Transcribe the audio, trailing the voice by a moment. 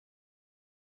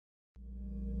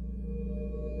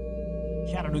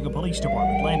Chattanooga Police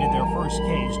Department landed their first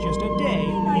case just a day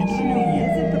into the new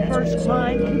year. Isn't the first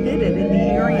crime committed in the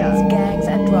area? Gangs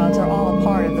and drugs are all a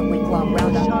part of the week-long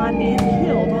roundup. Shot and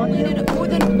killed on Gilbert. More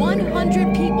than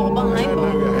 100 people behind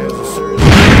bars.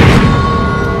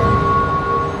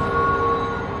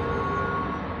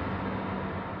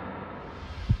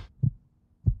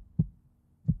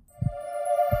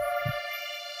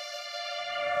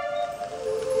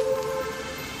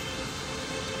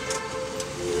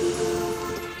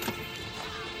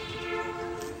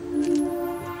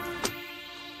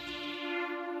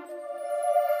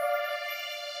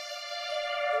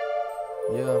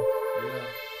 Yeah.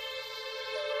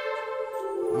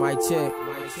 Mic check.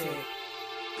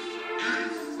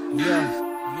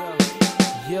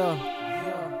 Yeah.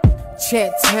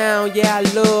 Chat Town, yeah, I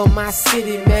love my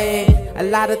city, man. A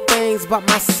lot of things about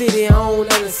my city I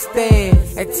don't understand.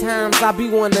 At times I be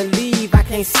wanna leave, I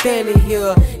can't stand it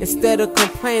here. Instead of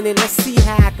complaining, let's see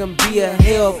how I can be a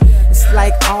help. It's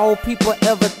like all people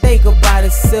ever think about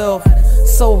itself.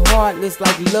 So heartless,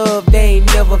 like love they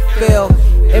ain't never felt.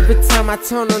 Every time I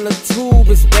turn on the tube,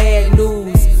 it's bad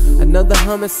news. Another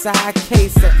homicide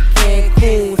case at the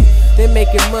Cancun's. They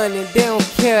making money, they don't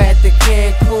care at the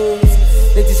Cancun's.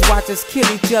 They just watch us kill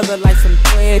each other like some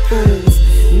damn fools.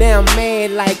 Now I'm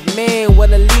mad like, man, where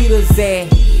the leaders at?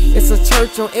 It's a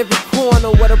church on every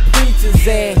corner where the preachers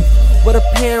at. Where the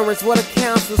parents, where the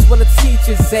counselors, where the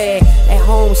teachers at? At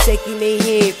home shaking their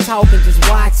head, talking, just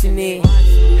watching it.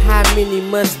 How many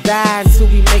must die until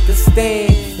we make a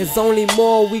stand? There's only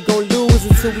more we gon' lose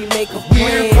until we make a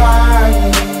plan.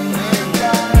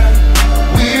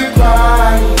 We're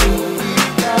crying,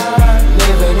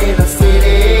 living in a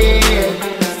city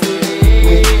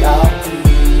without you.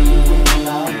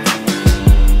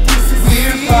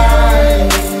 We're crying,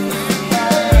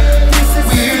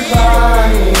 we're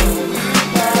crying,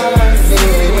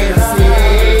 living in a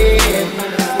city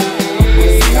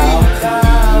without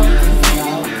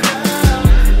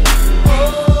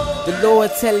you. The Lord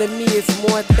telling me it's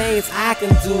more things I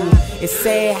can do. It's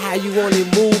sad how you only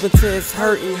move until it's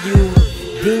hurting you.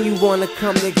 Then you wanna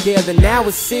come together, now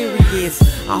it's serious.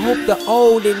 I hope the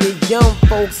old and the young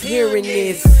folks hearing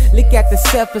this. Look at the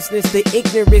selfishness, the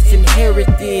ignorance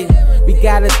inherited. We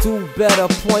gotta do better,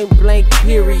 point blank,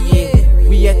 period.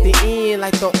 We at the end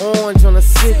like the orange on a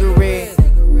cigarette,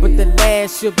 but the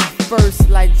last should be first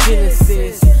like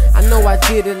Genesis. I know I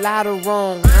did a lot of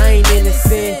wrong, I ain't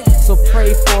innocent. So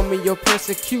pray for me, your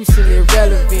persecution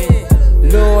irrelevant.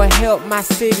 Lord help my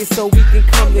city so we can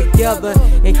come together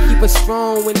and keep us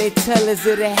strong when they tell us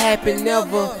it'll happen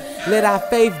never. Let our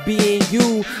faith be in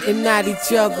you and not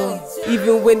each other.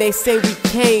 Even when they say we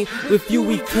can't, with you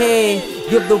we can.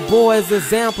 Give the boys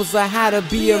examples of how to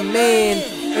be a man,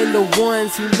 and the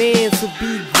ones who meant to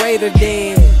be greater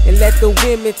than. And let the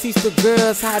women teach the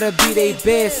girls how to be their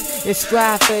best, and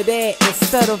strive for that and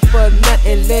settle for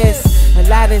nothing less. A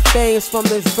lot of things from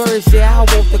this verse, yeah, I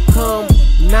want to come.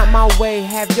 Not my way,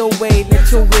 have your way,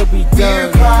 let your will be done.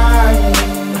 We're crying,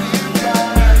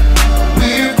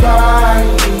 we're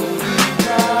crying,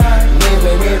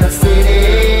 living in a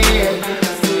city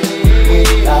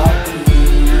without you.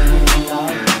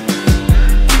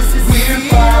 We're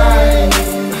crying,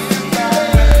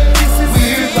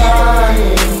 we're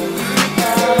crying,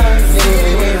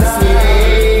 living in a city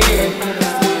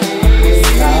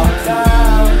without you.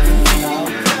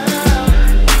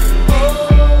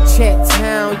 Chat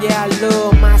Town, yeah, I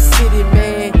love my city,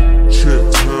 man.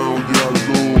 Chat Town, yeah, I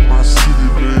love my city,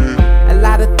 man. A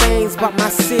lot of things about my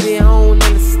city I don't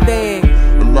understand.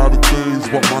 A lot of things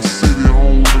about my